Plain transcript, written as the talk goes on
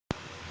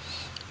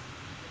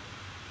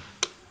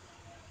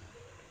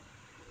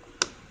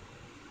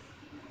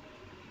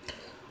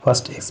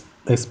First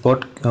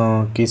export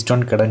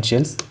keystone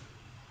credentials.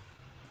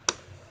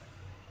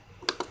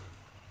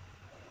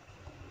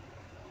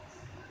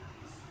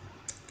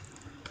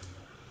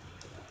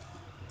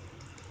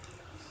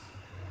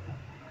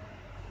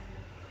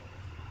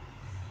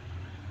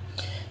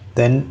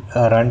 Then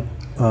run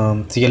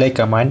CLI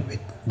command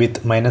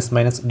with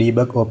 --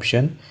 debug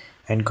option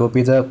and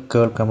copy the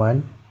curl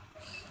command.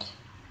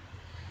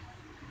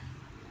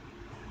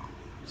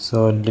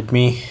 So let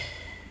me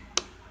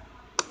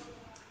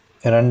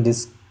run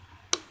this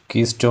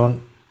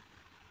keystone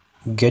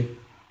get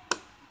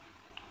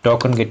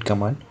token get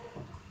command.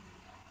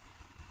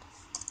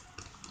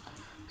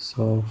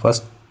 So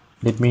first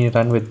let me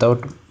run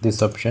without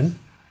this option.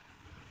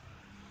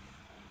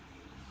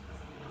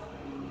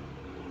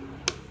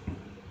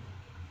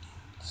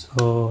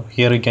 So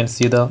here you can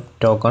see the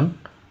token.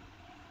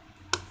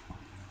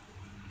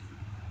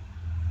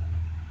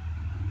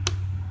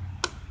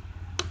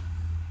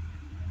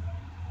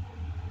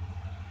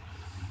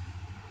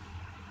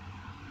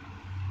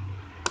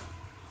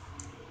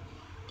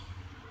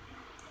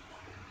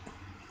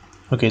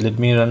 Okay, let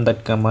me run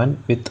that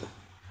command with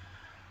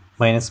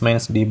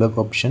 -- debug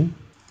option.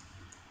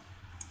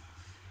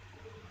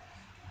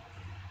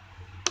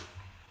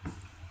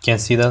 You can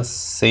see the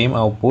same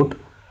output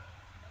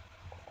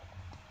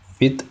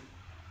with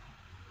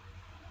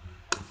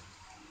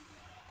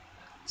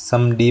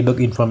some debug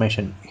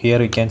information.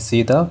 Here you can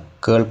see the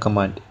curl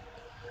command.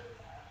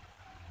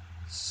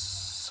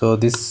 So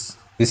this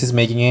is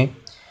making a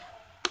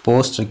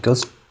post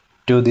request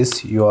to this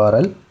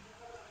URL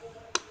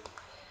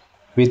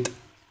with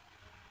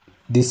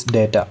this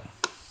data: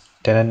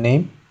 tenant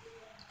name,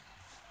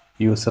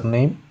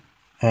 username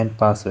and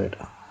password.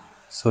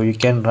 So you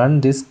can run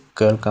this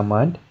curl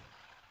command.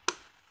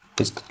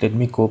 Just let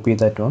me copy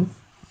that one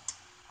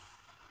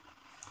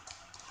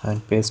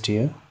and paste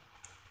here.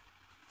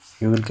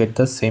 You will get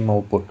the same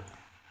output.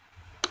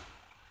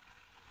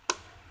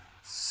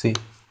 See,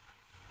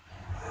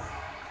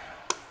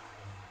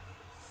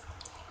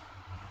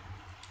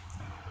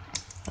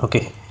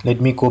 okay,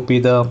 let me copy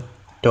the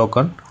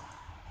token.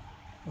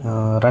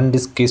 Run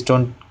this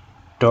keystone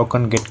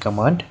token get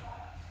command.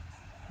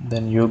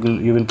 Then you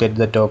will get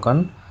the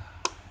token.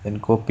 Then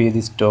copy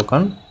this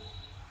token.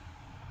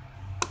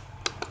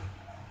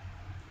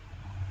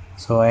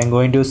 So I am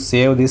going to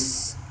save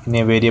this in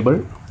a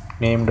variable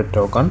named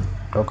token.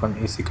 Token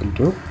is equal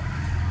to,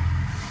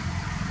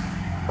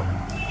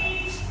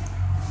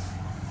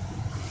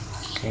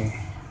 okay,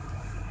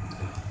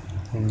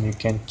 and you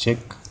can check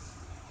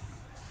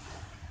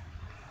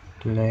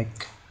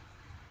like,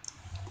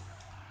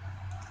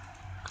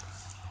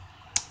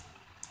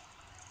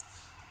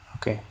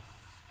 okay,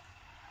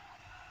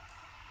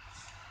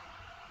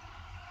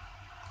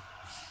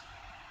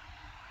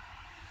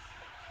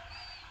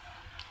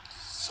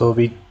 so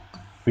we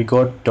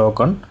got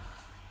token.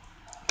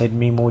 Let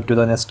me move to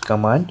the next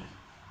command.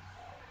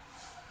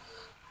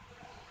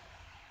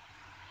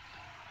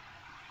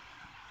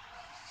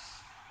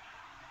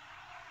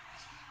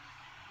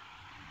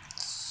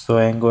 So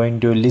I am going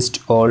to list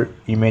all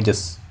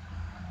images.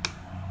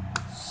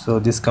 So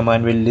this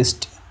command will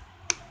list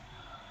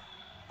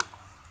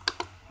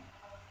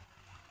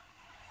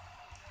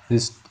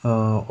this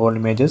all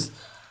images.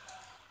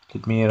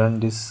 Let me run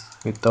this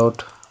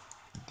without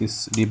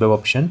this debug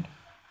option.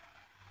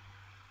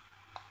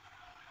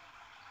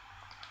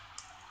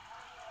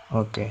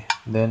 Okay,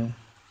 then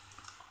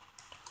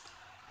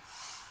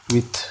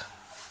with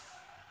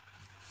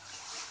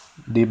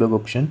debug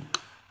option.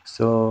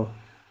 So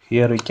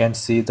here we can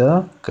see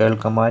the curl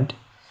command.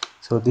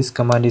 So this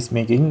command is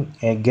making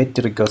a get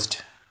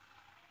request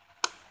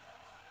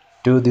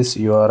to this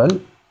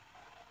URL.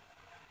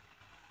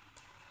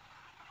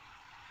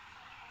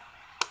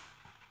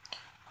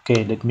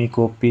 Okay, let me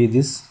copy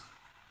this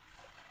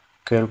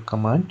curl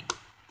command.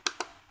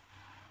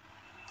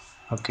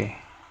 Okay,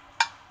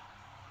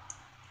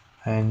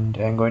 and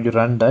I'm going to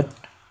run that.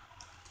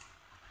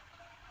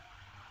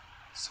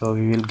 So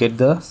we will get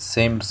the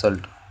same result.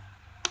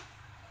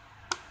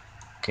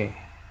 Okay,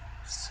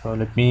 so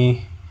let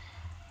me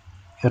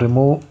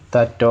remove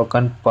that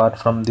token part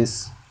from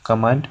this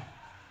command.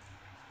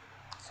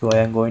 So I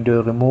am going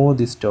to remove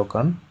this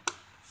token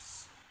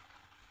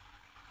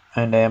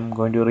and I am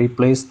going to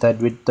replace that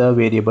with the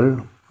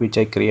variable which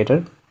I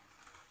created.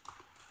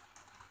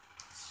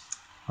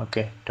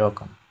 Okay,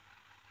 token.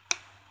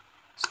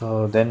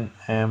 So then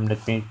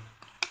let me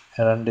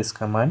run this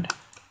command.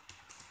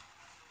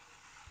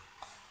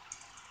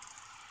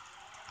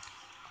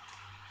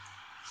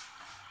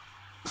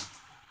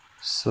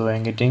 So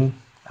I'm getting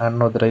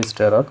unauthorized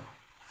error.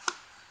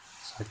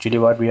 So actually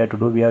what we have to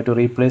do, we have to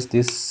replace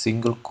this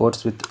single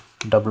quotes with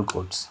double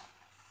quotes.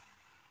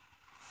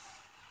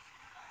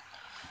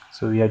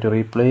 So we have to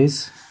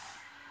replace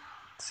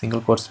single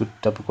quotes with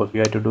double quotes. We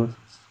have to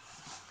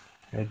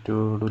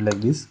do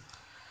like this.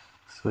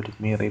 So let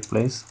me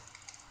replace.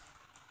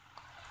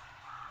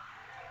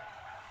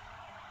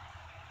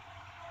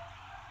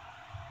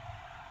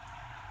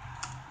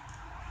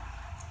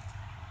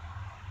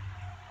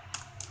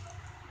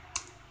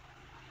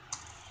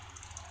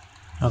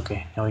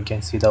 Okay, now we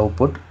can see the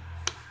output.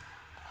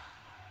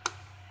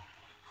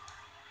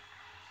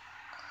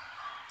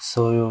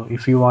 So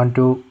if you want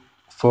to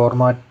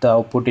format the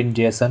output in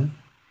JSON,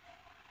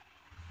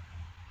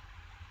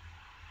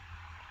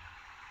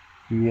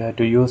 we have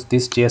to use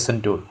this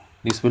JSON tool.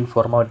 This will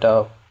format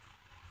our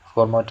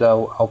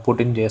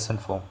output in JSON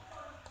form,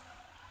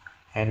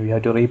 and we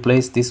have to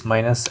replace this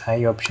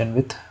 -i option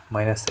with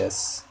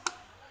 -s.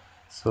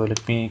 So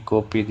let me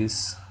copy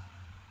this,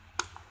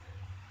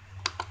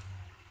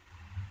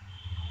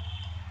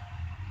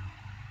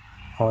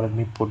 or let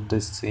me put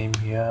this same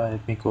here.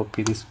 Let me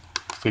copy this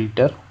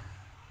filter,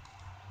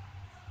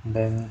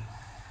 then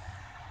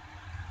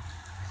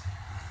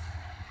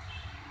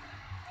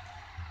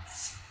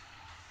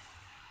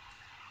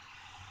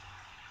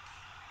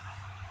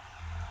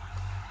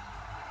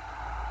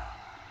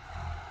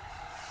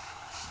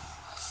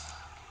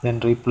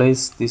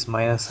replace this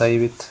 -i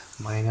with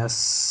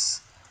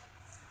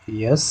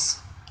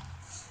 -s,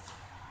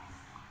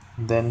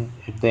 then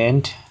at the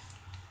end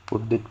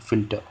put the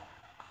filter.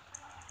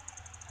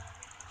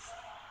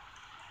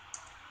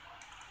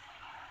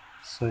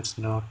 So it's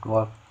not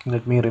working.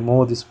 Let me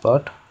remove this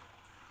part,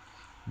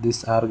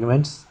 these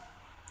arguments.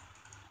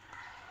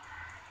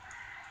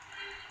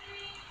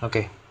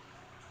 Okay,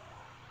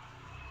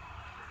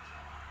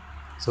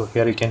 so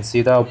here you can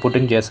see the output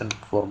in JSON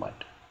format.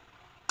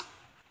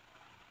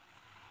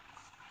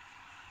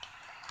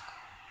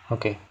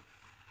 Okay,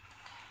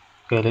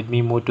 let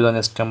me move to the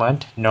next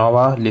command,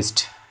 nova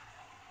list.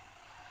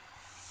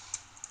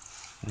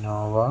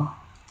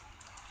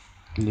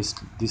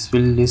 This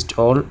will list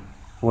all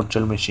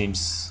virtual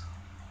machines.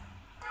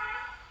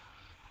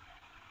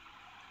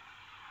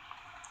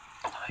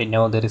 Right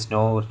now there is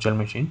no virtual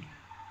machine,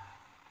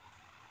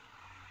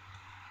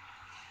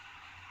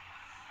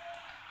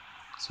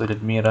 so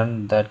let me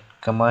run that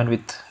command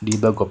with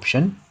debug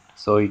option,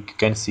 so you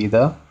can see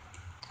the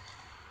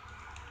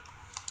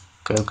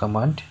curl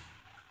command.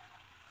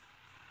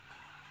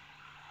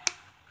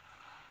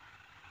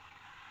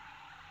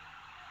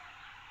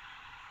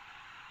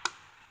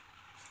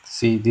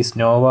 See this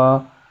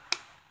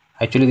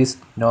this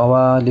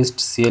nova list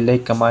CLI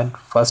command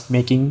first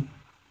making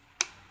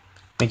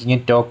a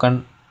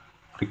token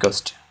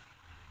request.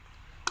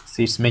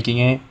 See, it's making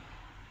a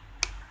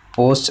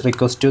post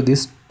request to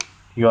this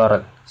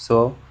URL.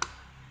 So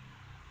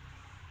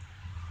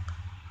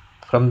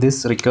from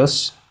this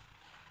request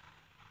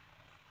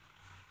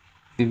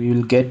we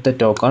will get the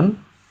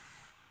token,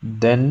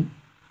 then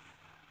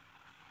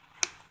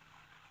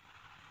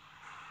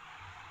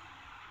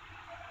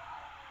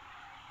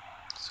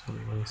sorry,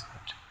 what is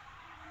that?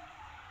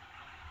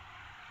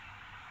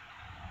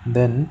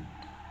 Then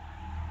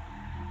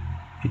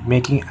it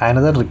making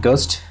another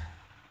request.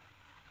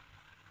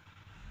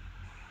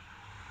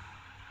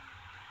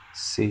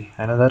 See,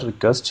 another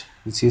request.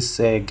 This is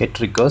a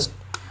get request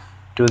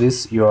to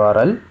this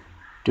URL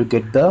to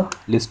get the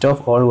list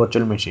of all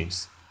virtual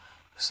machines.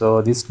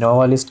 So this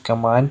nova list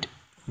command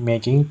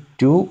making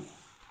two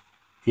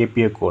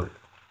API call,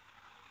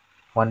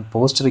 one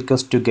post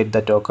request to get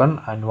the token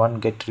and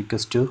one get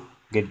request to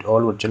get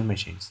all virtual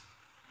machines.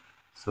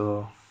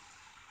 So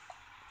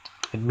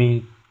let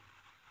me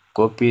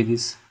copy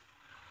this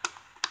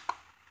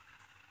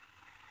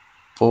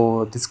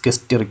for this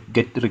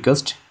get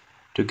request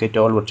to get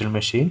all virtual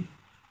machine,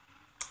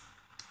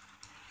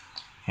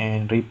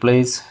 and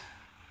replace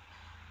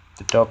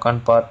the token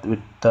path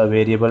with the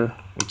variable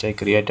which I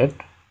created.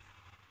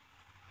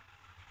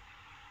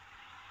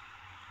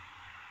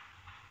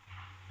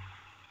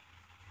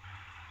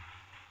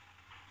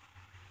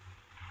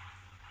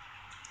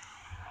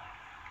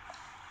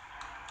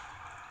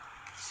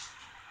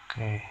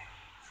 Okay,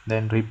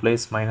 then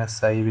replace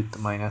 -i with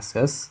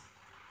 -s.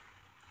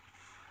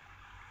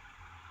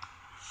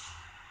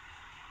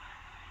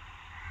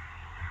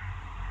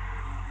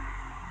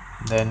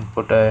 Then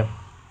put a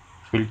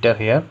filter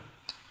here.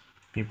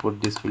 We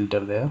put this filter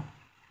there.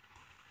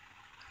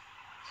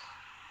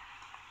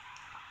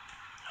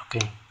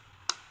 Okay,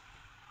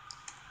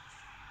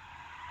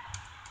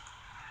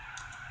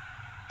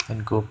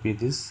 then copy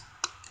this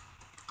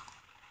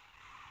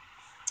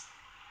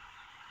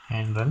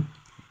and run.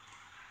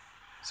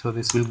 So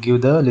this will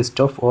give the list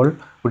of all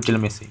virtual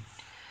machine.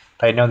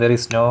 Right now there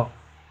is no,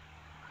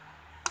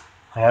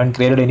 I haven't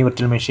created any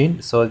virtual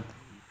machine, so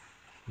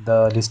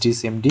the list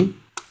is empty.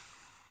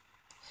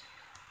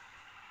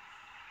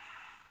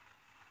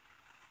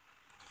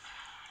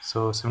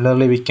 So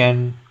similarly we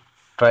can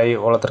try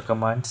all other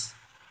commands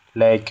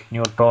like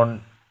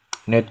neutron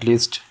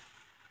netlist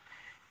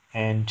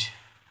and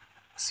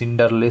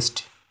cinder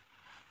list.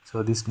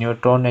 So this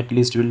neutron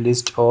netlist will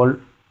list all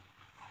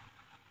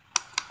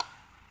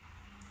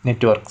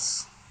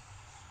networks.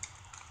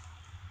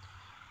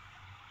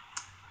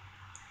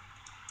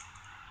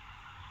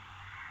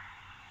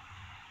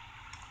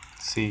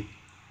 See,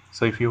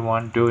 so if you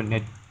want to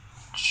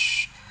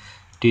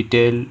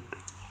detail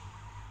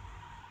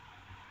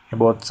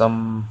about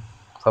some,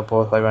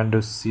 suppose I want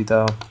to see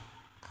this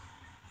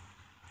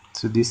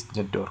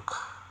network.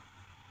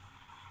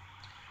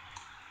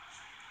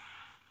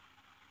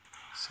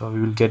 So we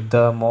will get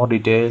the more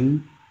details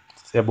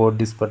about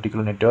this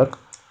particular network.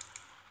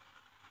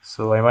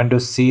 So I want to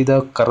see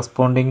the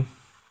corresponding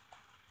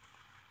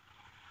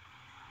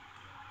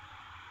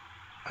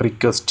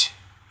request,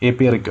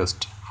 API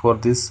request. For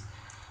this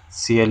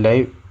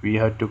CLI we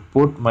have to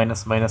put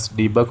minus minus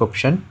debug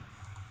option.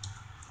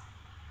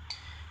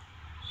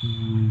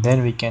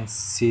 Then we can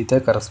see the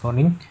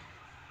corresponding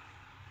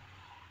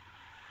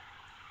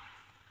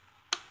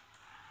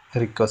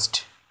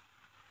request,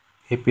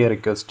 API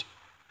request.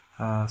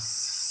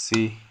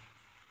 See,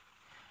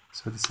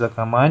 so this is the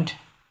command.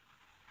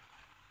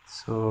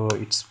 So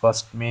it's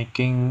first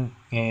making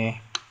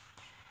a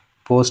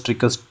post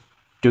request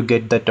to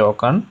get the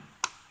token,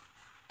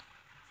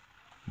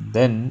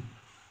 then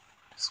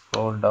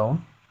scroll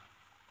down,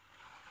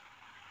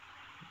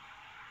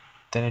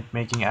 then it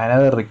making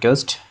another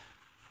request,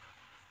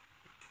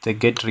 the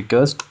get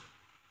request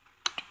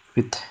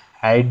with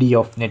ID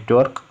of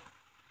network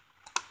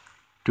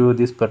to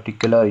this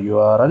particular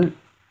URL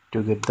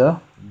to get the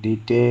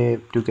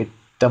detail, to get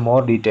the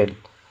more detail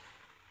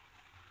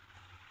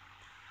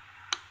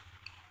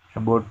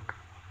about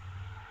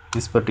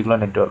this particular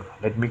network.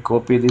 Let me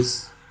copy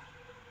this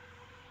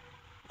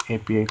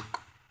API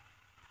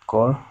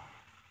call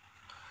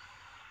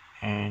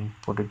and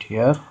put it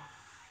here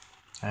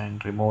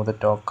and remove the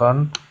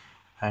token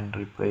and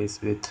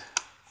replace with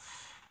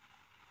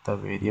the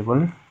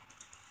variable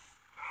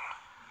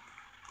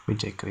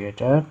which I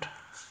created.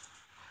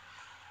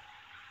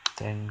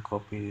 Then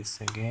copy this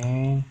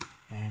again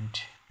and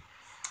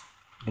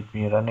let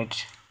me run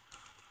it.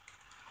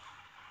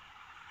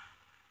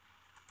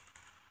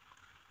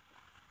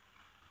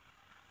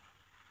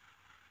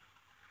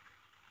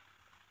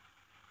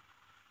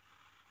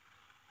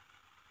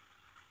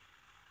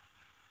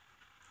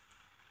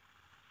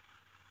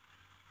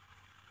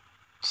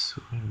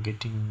 So I'm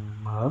getting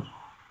more.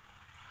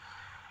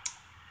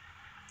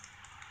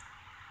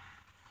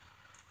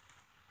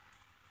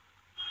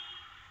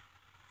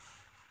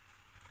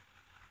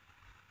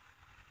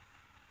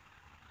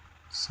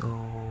 So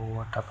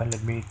what happened?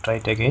 Let me try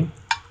it again.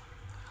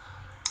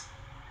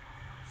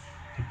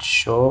 It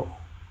show.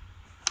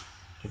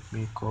 Let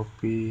me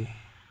copy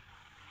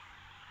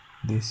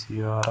this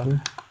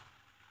URL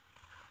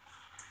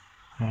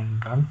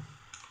and run.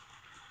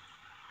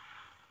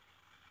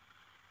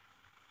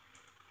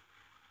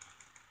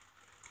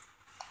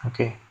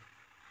 Okay.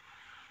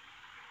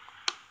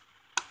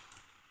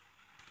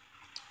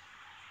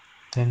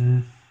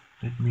 Then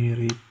let me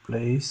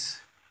replace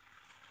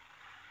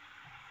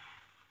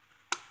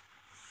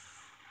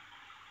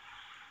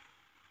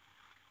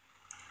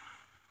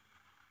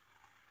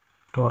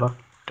token.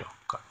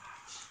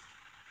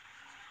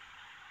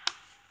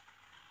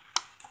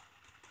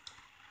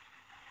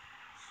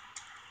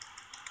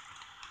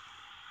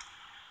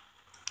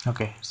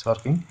 Okay, it's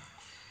working.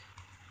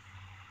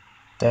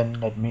 Then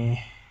let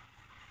me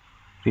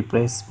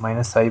replace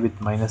minus I with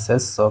minus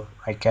S so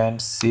I can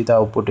see the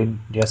output in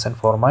JSON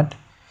format.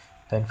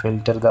 Then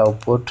filter the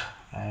output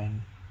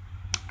and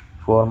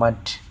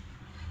format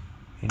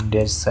in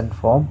JSON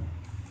form.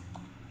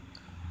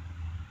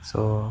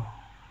 So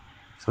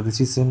this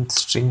is in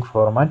string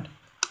format.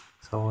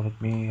 So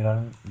let me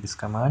run this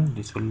command.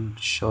 This will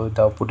show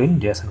the output in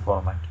JSON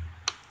format.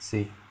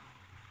 See.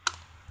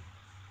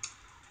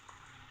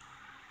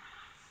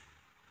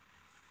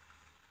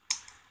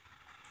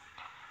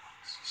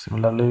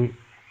 Similarly,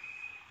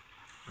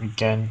 we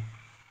can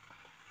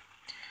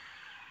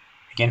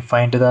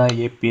find the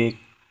API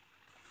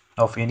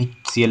of any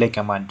CLI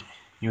command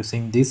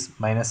using this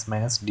minus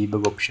minus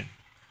debug option.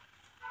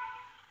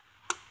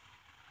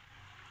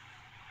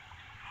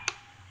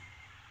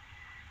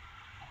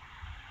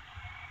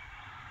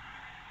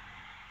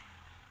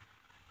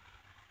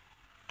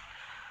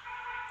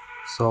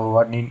 So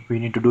what we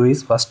need to do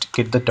is first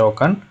get the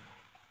token,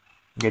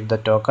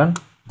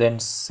 then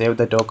save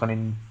the token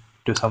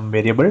into some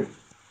variable,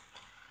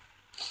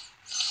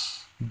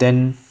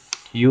 then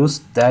use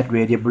that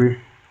variable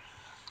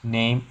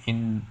name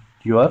in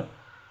your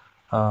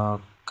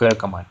curl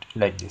command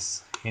like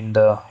this. In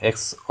the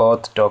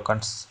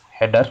X-Auth-Tokens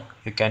header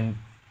you can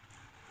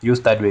use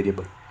that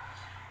variable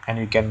and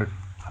you can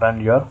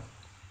run your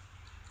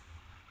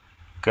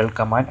curl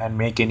command and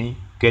make any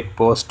get,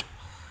 post,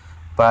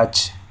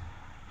 patch,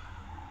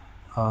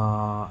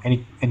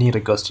 any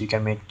request you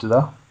can make to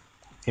the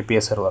API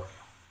server.